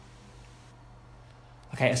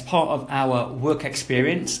Okay, as part of our work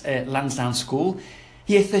experience at Lansdowne School,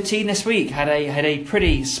 Year 13 this week had a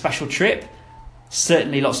pretty special trip.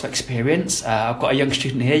 Certainly lots of experience. I've got a young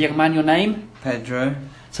student here. Young man, your name? Pedro.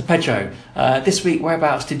 So Pedro, this week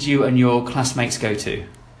whereabouts did you and your classmates go to?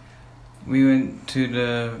 We went to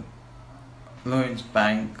the Lloyds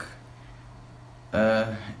Bank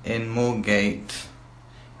in Moorgate.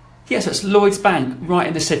 Yes, so it's Lloyds Bank right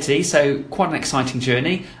in the city, so quite an exciting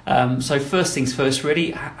journey. So first things first,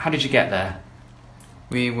 really, how did you get there?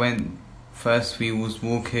 We was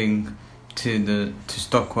walking to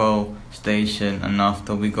Stockwell station, and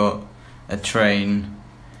after we got a train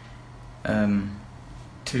to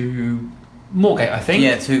Moorgate, I think.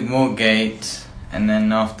 Yeah, to Moorgate, and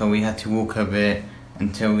then after we had to walk a bit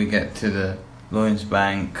until we get to the Lloyds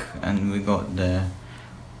Bank, and we got there,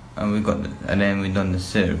 and then we done the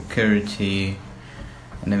security,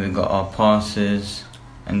 and then we got our passes,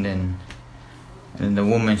 and then the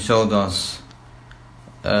woman showed us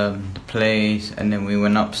the place, and then we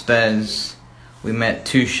went upstairs. We met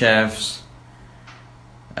two chefs.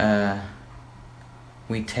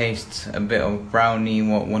 We tasted a bit of brownie,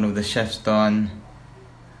 what one of the chefs done.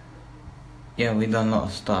 Yeah, we done a lot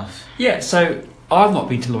of stuff. Yeah, so I've not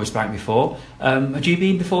been to Lloyds Bank before. Had you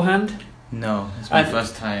been beforehand? No, it's my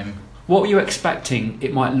first time. What were you expecting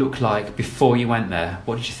it might look like before you went there?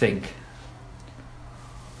 What did you think?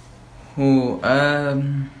 Well,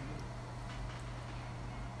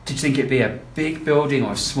 did you think it'd be a big building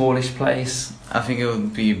or a smallish place? I think it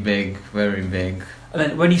would be big, very big. And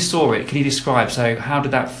then when you saw it, can you describe, so how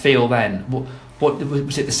did that feel then? What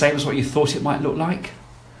was it the same as what you thought it might look like?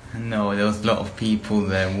 No, there was a lot of people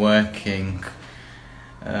there working.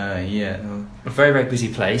 Yeah. A very, very busy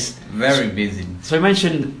place. Very busy. So you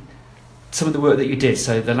mentioned some of the work that you did.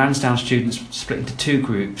 So the Lansdowne students split into two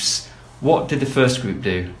groups. What did the first group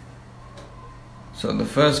do? So the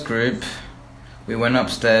first group, we went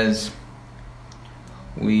upstairs.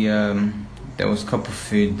 There was a cup of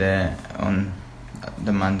food there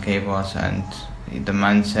the man gave us, and the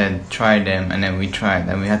man said try them, and then we tried,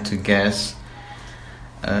 and we had to guess.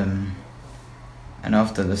 And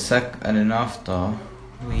after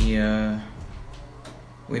we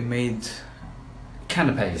made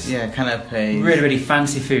canapes. Yeah, canapes. Really, really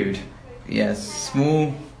fancy food. Yes,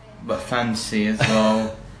 small but fancy as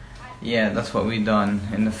well. Yeah, that's what we done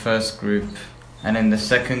in the first group. And in the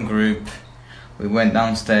second group, we went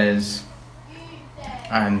downstairs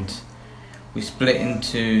and we split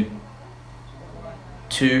into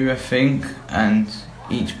two, I think, and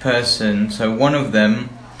each person, so one of them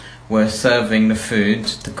were serving the food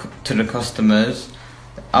to the customers,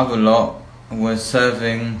 the other lot were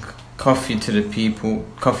serving coffee to the people,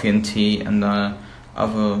 coffee and tea, and then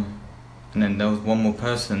there was one more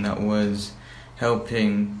person that was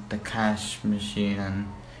helping the cash machine,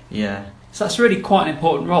 and yeah. So that's really quite an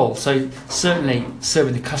important role. So certainly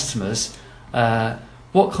serving the customers.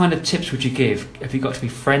 What kind of tips would you give? Have you got to be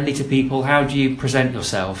friendly to people? How do you present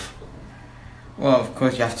yourself? Well, of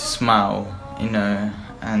course you have to smile,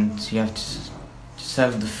 and you have to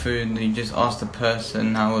serve the food. You just ask the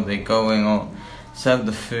person how are they going, or serve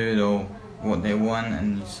the food or what they want,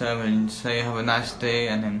 and you serve and say have a nice day,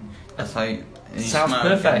 and then that's how you sounds smile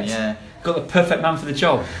perfect. again, yeah. Got the perfect man for the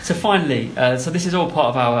job. So finally, so this is all part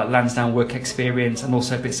of our Lansdowne work experience, and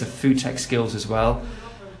also bits of food tech skills as well.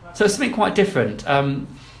 So it's something quite different.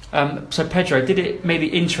 So Pedro, did it maybe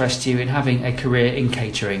interest you in having a career in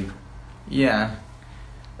catering? Yeah.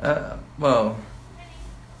 Well.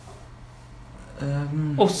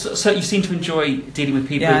 So you seem to enjoy dealing with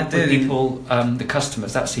people. Yeah, I did. With people, the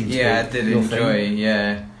customers. That seems. Yeah, to be I did your enjoy. thing.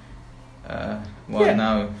 Yeah. Yeah.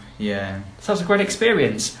 Now, yeah. So it's a great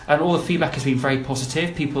experience, and all the feedback has been very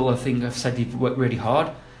positive. People, I think, have said you've worked really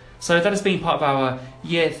hard. So that has been part of our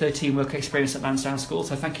Year 13 work experience at Lansdowne School.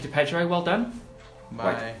 So thank you to Pedro. Well done.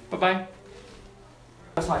 Bye. Right. Bye-bye.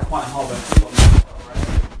 That's like quite a hard work.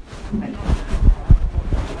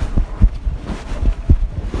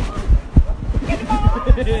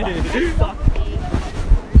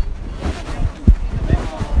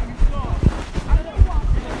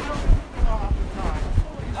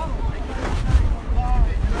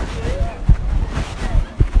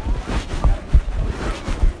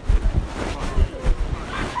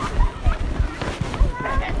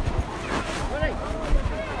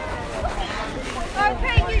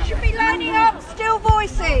 Okay, you should be lining up, still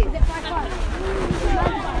voices.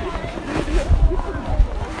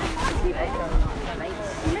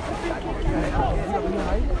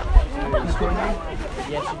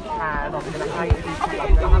 Yes, you can. I'm going to hide it. I'm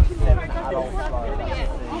going to have 7 adults.